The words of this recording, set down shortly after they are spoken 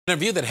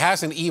Interview that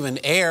hasn't even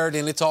aired,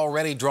 and it's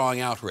already drawing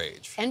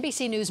outrage.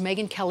 NBC News'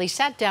 Megyn Kelly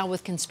sat down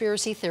with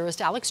conspiracy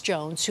theorist Alex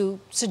Jones,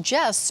 who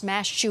suggests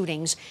mass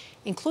shootings,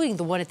 including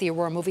the one at the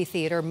Aurora movie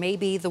theater, may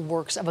be the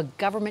works of a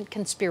government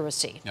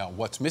conspiracy. Now,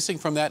 what's missing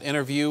from that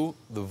interview?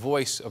 The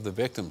voice of the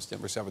victims.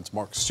 Denver 7's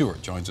Mark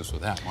Stewart joins us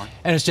with that. Mark.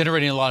 And it's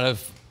generating a lot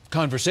of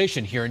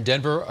conversation here in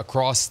Denver,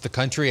 across the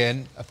country,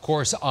 and of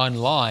course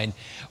online.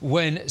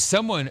 When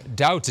someone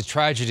doubts a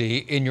tragedy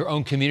in your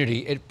own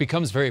community, it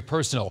becomes very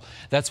personal.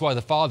 That's why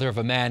the father of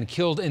a man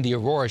killed in the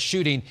Aurora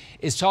shooting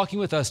is talking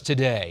with us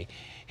today.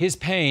 His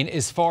pain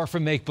is far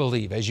from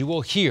make-believe. As you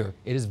will hear,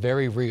 it is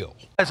very real.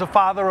 As a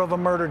father of a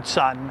murdered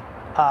son,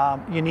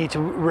 you need to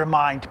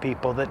remind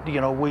people that,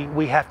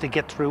 we have to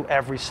get through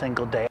every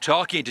single day.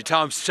 Talking to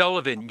Tom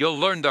Sullivan, you'll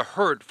learn the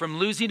hurt from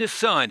losing a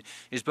son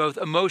is both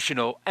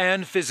emotional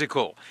and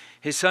physical.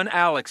 His son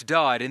Alex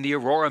died in the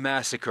Aurora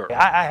massacre.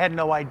 I had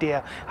no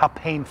idea how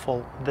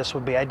painful this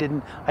would be. I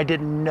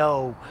didn't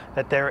know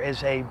that there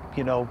is a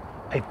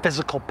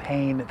physical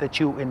pain that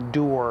you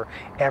endure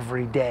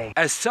every day.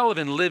 As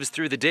Sullivan lives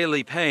through the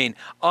daily pain,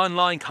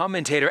 online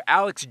commentator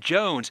Alex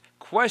Jones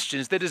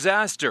questions the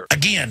disaster.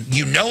 Again,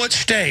 it's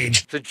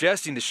staged.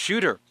 Suggesting the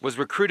shooter was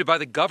recruited by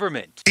the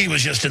government. He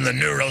was just in the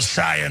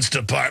neuroscience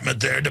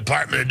department there,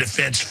 Department of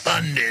Defense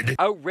funded.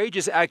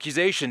 Outrageous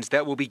accusations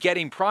that will be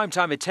getting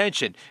primetime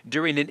attention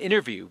during an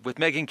interview with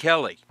Megyn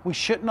Kelly. We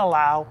shouldn't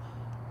allow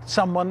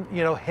someone,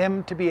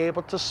 him to be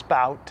able to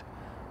spout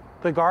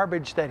the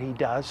garbage that he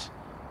does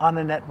on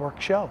a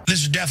network show.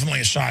 This is definitely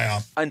a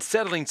psyop.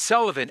 Unsettling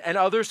Sullivan and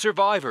other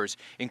survivors,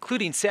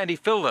 including Sandy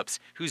Phillips,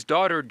 whose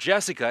daughter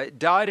Jessica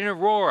died in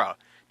Aurora,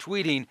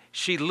 tweeting,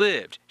 "She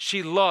lived,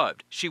 she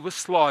loved, she was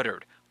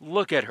slaughtered.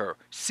 Look at her,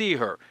 see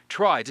her,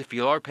 try to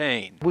feel our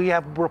pain." We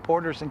have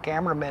reporters and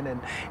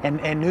cameramen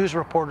and news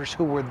reporters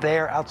who were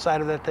there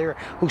outside of that theater,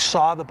 who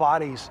saw the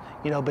bodies,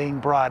 being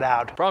brought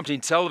out.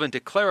 Prompting Sullivan to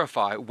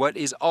clarify what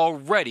is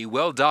already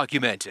well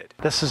documented.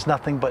 This is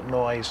nothing but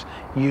noise.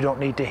 You don't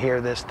need to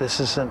hear this. This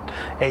isn't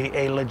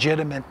a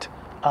legitimate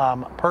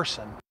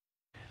person.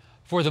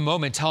 For the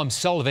moment, Tom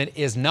Sullivan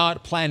is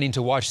not planning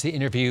to watch the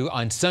interview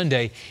on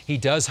Sunday. He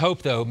does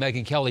hope, though,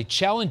 Megyn Kelly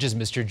challenges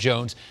Mr.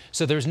 Jones,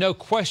 so there's no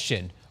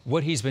question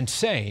what he's been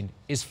saying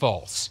is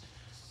false.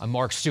 I'm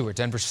Mark Stewart,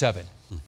 Denver 7.